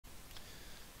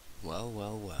Well,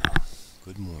 well, well.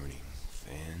 Good morning,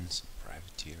 fans of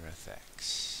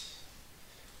PrivateerFX.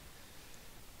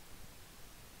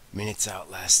 Minutes out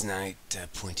last night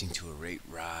pointing to a rate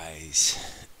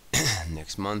rise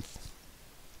next month.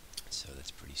 So that's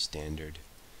pretty standard.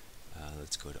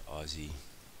 Let's go to Aussie.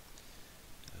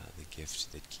 The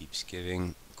gift that keeps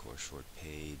giving. Core short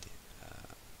paid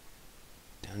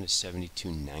down to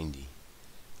 72.90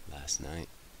 last night.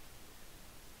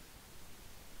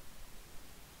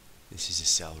 This is a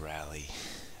sell rally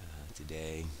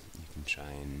today. You can try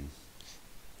and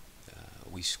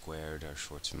we squared our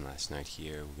shorts from last night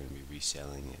here. We're going to be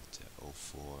reselling at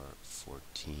 04,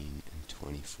 14, and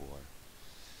 24.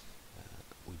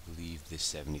 We believe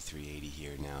this 73.80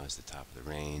 here now is the top of the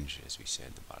range. As we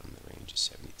said, the bottom of the range is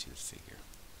 72 the figure.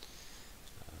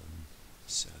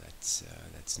 So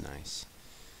that's nice.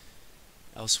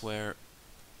 Elsewhere,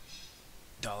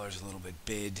 dollar's a little bit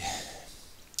bid.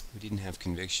 We didn't have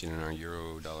conviction in our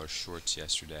euro dollar shorts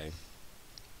yesterday,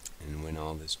 and when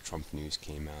all this Trump news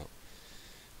came out,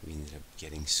 we ended up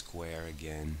getting square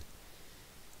again.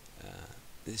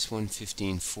 This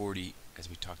 115.40, as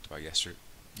we talked about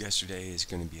yesterday, is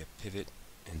going to be a pivot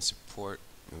and support.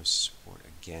 It was support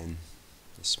again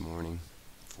this morning,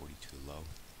 42 low.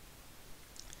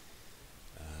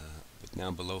 But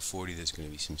now below 40, there's going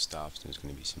to be some stops, and there's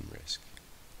going to be some risk.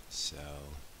 So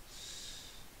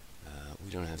we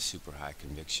don't have super high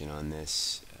conviction on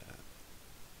this,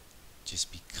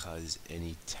 just because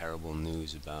any terrible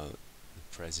news about the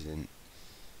president,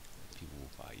 people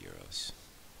will buy euros.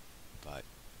 But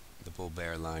the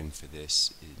bull-bear line for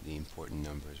this, the important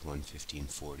number is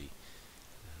 115.40. We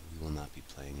will not be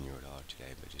playing euro dollar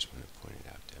today, but I just want to point it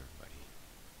out to everybody.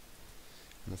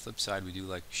 On the flip side, we do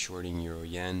like shorting euro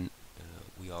yen.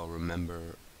 We all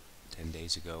remember 10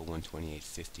 days ago,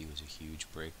 128.50 was a huge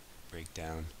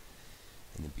breakdown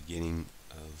in the beginning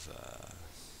of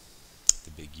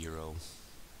the big euro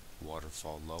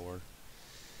waterfall lower.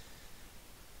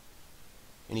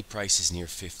 Any prices near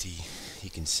 50 you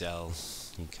can sell.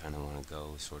 You kind of want to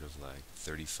go sort of like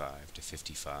 35 to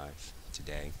 55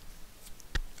 today,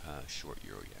 short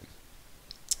euro yen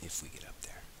if we get up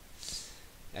there.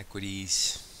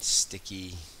 Equities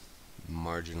sticky,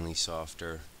 marginally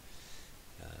softer.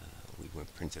 We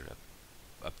went printed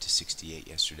up to 68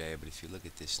 yesterday, but if you look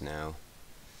at this now,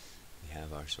 we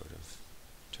have our sort of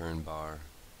turn bar.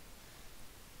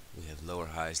 We have lower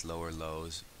highs, lower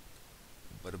lows,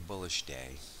 but a bullish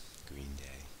day, green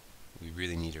day. We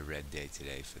really need a red day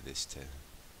today for this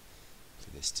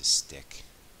to stick.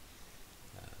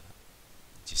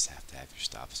 Just have to have your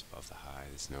stops above the high.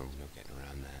 There's no getting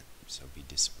around that. So be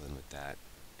disciplined with that.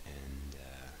 And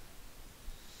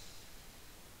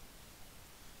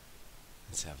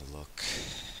let's have a look.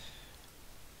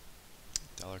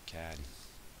 Dollar CAD.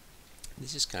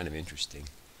 This is kind of interesting.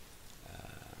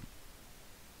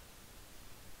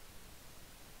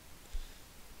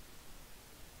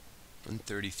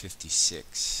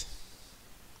 130.56.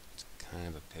 It's kind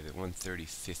of a pivot.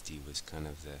 130.50 was kind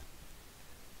of the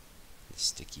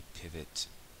sticky pivot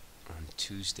on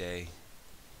Tuesday.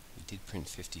 We did print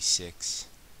 56.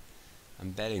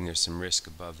 I'm betting there's some risk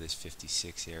above this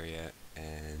 56 area,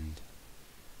 and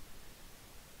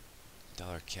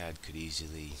dollar CAD could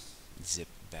easily zip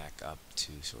back up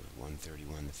to sort of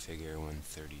 131 the figure.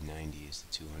 130.90 is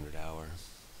the 200 hour.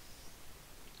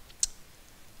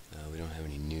 We don't have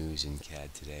any news in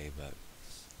CAD today, but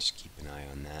just keep an eye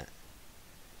on that.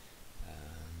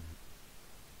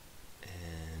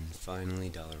 And finally,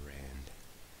 dollar rand.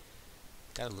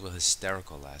 Got a little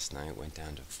hysterical last night. Went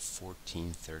down to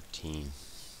 14.13.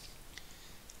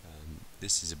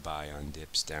 This is a buy on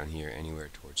dips down here anywhere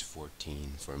towards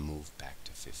 14 for a move back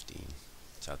to 15.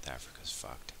 South Africa's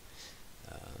fucked.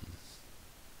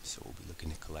 So we'll be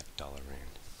looking to collect dollar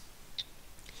rand.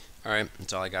 Alright,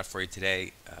 that's all I got for you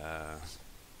today.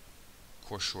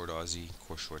 Core short Aussie,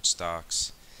 core short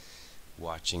stocks,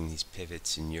 watching these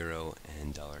pivots in euro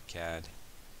and dollar CAD.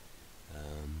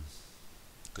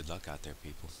 Good luck out there,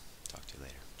 people. Talk to you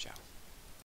later. Ciao.